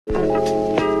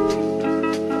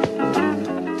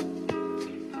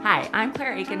Hi, I'm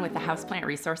Claire Aiken with the Houseplant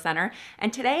Resource Center,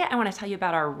 and today I want to tell you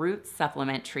about our root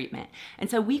supplement treatment. And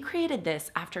so we created this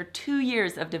after 2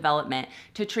 years of development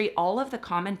to treat all of the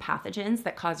common pathogens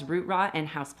that cause root rot in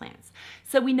houseplants.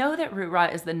 So we know that root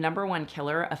rot is the #1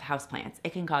 killer of houseplants.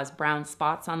 It can cause brown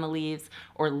spots on the leaves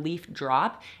or leaf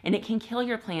drop, and it can kill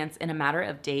your plants in a matter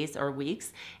of days or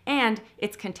weeks, and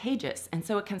it's contagious, and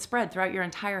so it can spread throughout your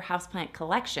entire houseplant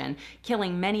collection,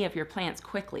 killing many of your plants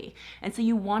quickly. And so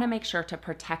you want to make sure to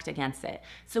protect against it.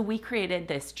 So we created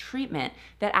this treatment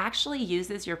that actually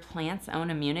uses your plant's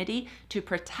own immunity to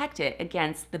protect it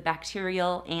against the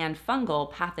bacterial and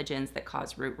fungal pathogens that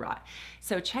cause root rot.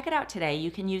 So check it out today. You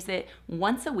can use it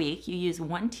once a week. You use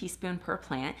 1 teaspoon per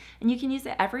plant, and you can use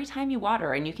it every time you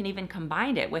water, and you can even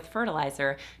combine it with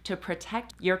fertilizer to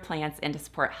protect your plants and to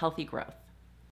support healthy growth.